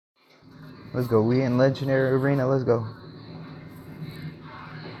Let's go. We in Legendary Arena. Let's go.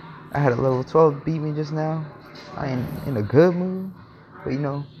 I had a level 12 beat me just now. I ain't in a good mood. But, you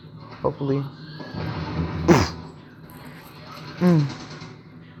know, hopefully.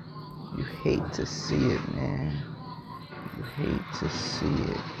 You hate to see it, man. You hate to see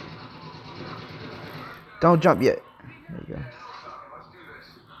it. Don't jump yet. There you go.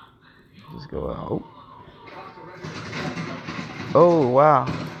 Just go out. Oh, wow.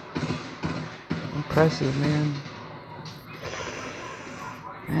 Impressive, man.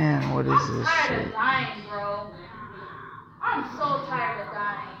 Man, what is this shit? I'm tired of dying, bro. I'm so tired of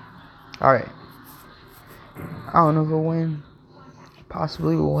dying. Alright. I don't know if we'll win.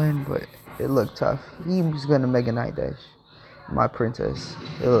 Possibly will win, but it looked tough. He was gonna make a night dash. My princess.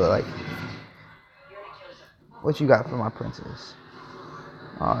 It looked like. What you got for my princess?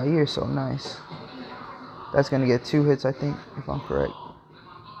 Oh, you're so nice. That's gonna get 2 hits, I think, if I'm correct.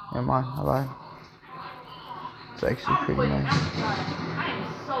 Never mind, I lied. It's actually pretty nice. I am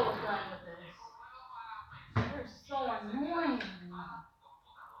so done with this. They're so annoying.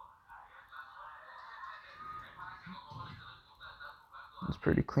 It's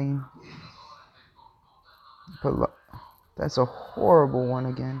pretty clean. But look, that's a horrible one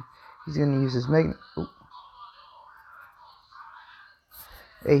again. He's gonna use his magnet.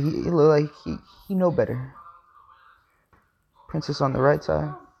 Hey, he look like he know better. Princess on the right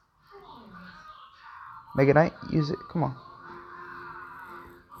side. Mega Knight, use it. Come on.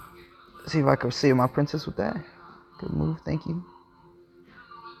 See if I can save my princess with that. Good move, thank you.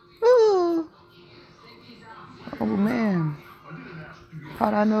 Ooh. Oh man.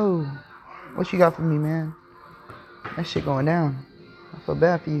 How'd I know? What you got for me, man? That shit going down. I feel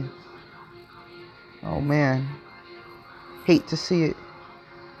bad for you. Oh man. Hate to see it.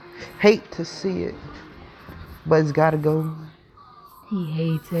 Hate to see it. But it's gotta go. He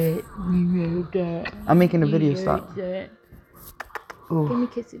hates it. He hates it. I'm making a video, stop. Ooh. Give me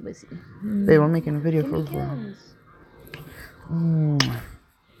kissy pussy. Babe, I'm making a video for you.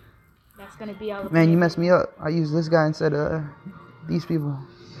 That's gonna be all. Man, you messed me up. I used this guy instead of these people.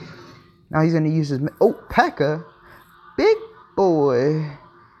 Now he's gonna use his. Oh, P.E.K.K.A. Big boy.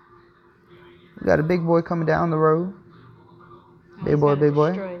 We got a big boy coming down the road. Big boy, big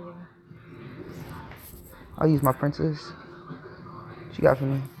boy. I'll use my princess. What you got for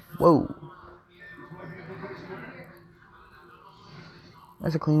me? Whoa.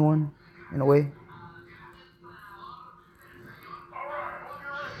 That's a clean one, in a way.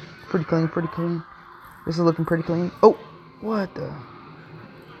 Pretty clean, pretty clean. This is looking pretty clean. Oh, what the?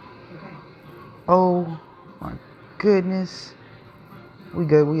 Oh, my goodness. We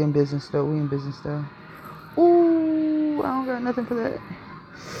good. We in business, though. We in business, though. Ooh, I don't got nothing for that.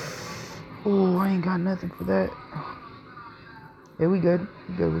 Ooh, I ain't got nothing for that. Yeah, we good.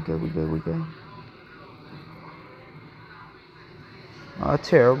 We good, we good, we good, we good. Oh,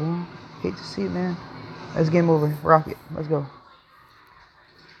 terrible. Hate to see it, man. That's game over. Rocket. Let's go.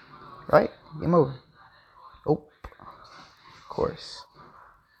 Right? Game over. Oh. Of course.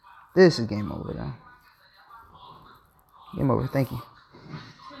 This is game over, though. Game over. Thank you.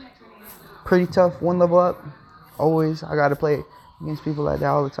 Pretty tough. 1 level up. Always. I got to play against people like that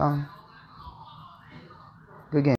all the time. Good game.